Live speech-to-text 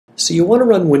So you want to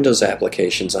run Windows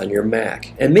applications on your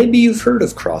Mac, and maybe you've heard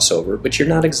of CrossOver, but you're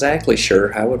not exactly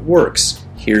sure how it works.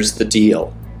 Here's the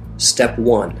deal. Step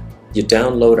 1. You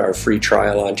download our free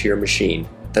trial onto your machine.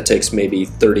 That takes maybe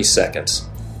 30 seconds.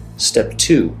 Step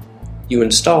 2. You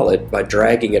install it by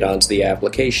dragging it onto the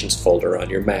Applications folder on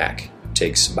your Mac. It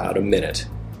takes about a minute.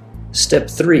 Step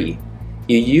 3.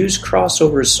 You use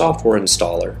CrossOver's software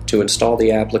installer to install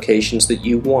the applications that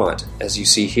you want, as you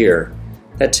see here.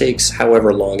 That takes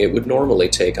however long it would normally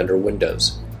take under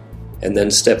Windows. And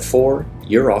then step 4,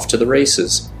 you're off to the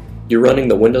races. You're running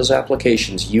the Windows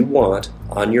applications you want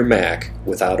on your Mac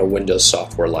without a Windows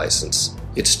software license.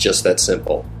 It's just that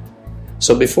simple.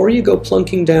 So before you go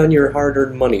plunking down your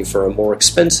hard-earned money for a more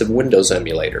expensive Windows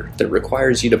emulator that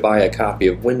requires you to buy a copy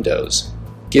of Windows,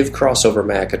 give CrossOver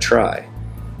Mac a try.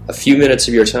 A few minutes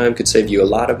of your time could save you a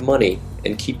lot of money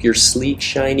and keep your sleek,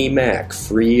 shiny Mac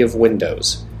free of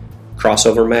Windows.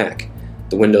 CrossOver Mac,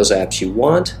 the Windows apps you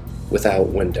want without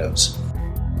Windows.